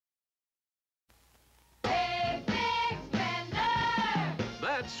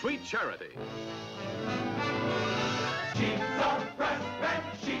That's Sweet Charity. She's a brass band,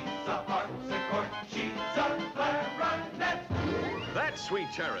 she's a harpsichord, she's a clarinet. That's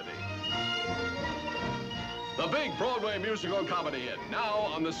Sweet Charity. The big Broadway musical comedy hit, now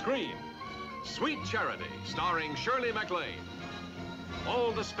on the screen. Sweet Charity, starring Shirley MacLaine.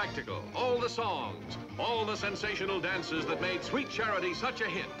 All the spectacle, all the songs, all the sensational dances that made Sweet Charity such a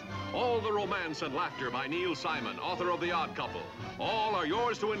hit. All the romance and laughter by Neil Simon, author of The Odd Couple. All are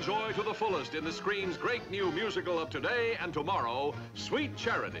yours to enjoy to the fullest in the screen's great new musical of today and tomorrow, Sweet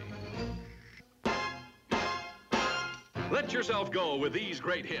Charity. Let yourself go with these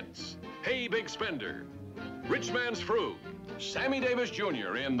great hits. Hey, Big Spender, Rich Man's Frug, Sammy Davis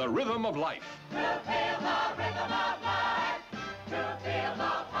Jr. in The Rhythm of Life. To feel the rhythm of life, to feel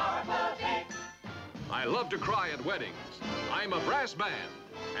the powerful beat. I Love to Cry at Weddings, I'm a Brass Band,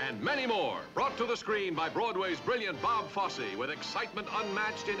 and many more, brought to the screen by Broadway's brilliant Bob Fosse with excitement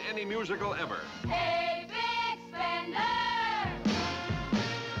unmatched in any musical ever. Hey, Big Spender!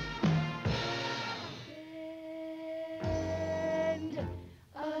 Spend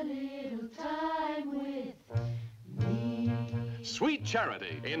a little time with me. Sweet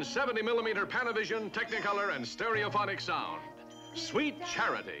Charity in 70mm Panavision, Technicolor, and Stereophonic sound. Sweet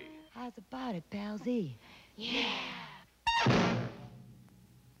Charity. How's about it, pal Z? Yeah!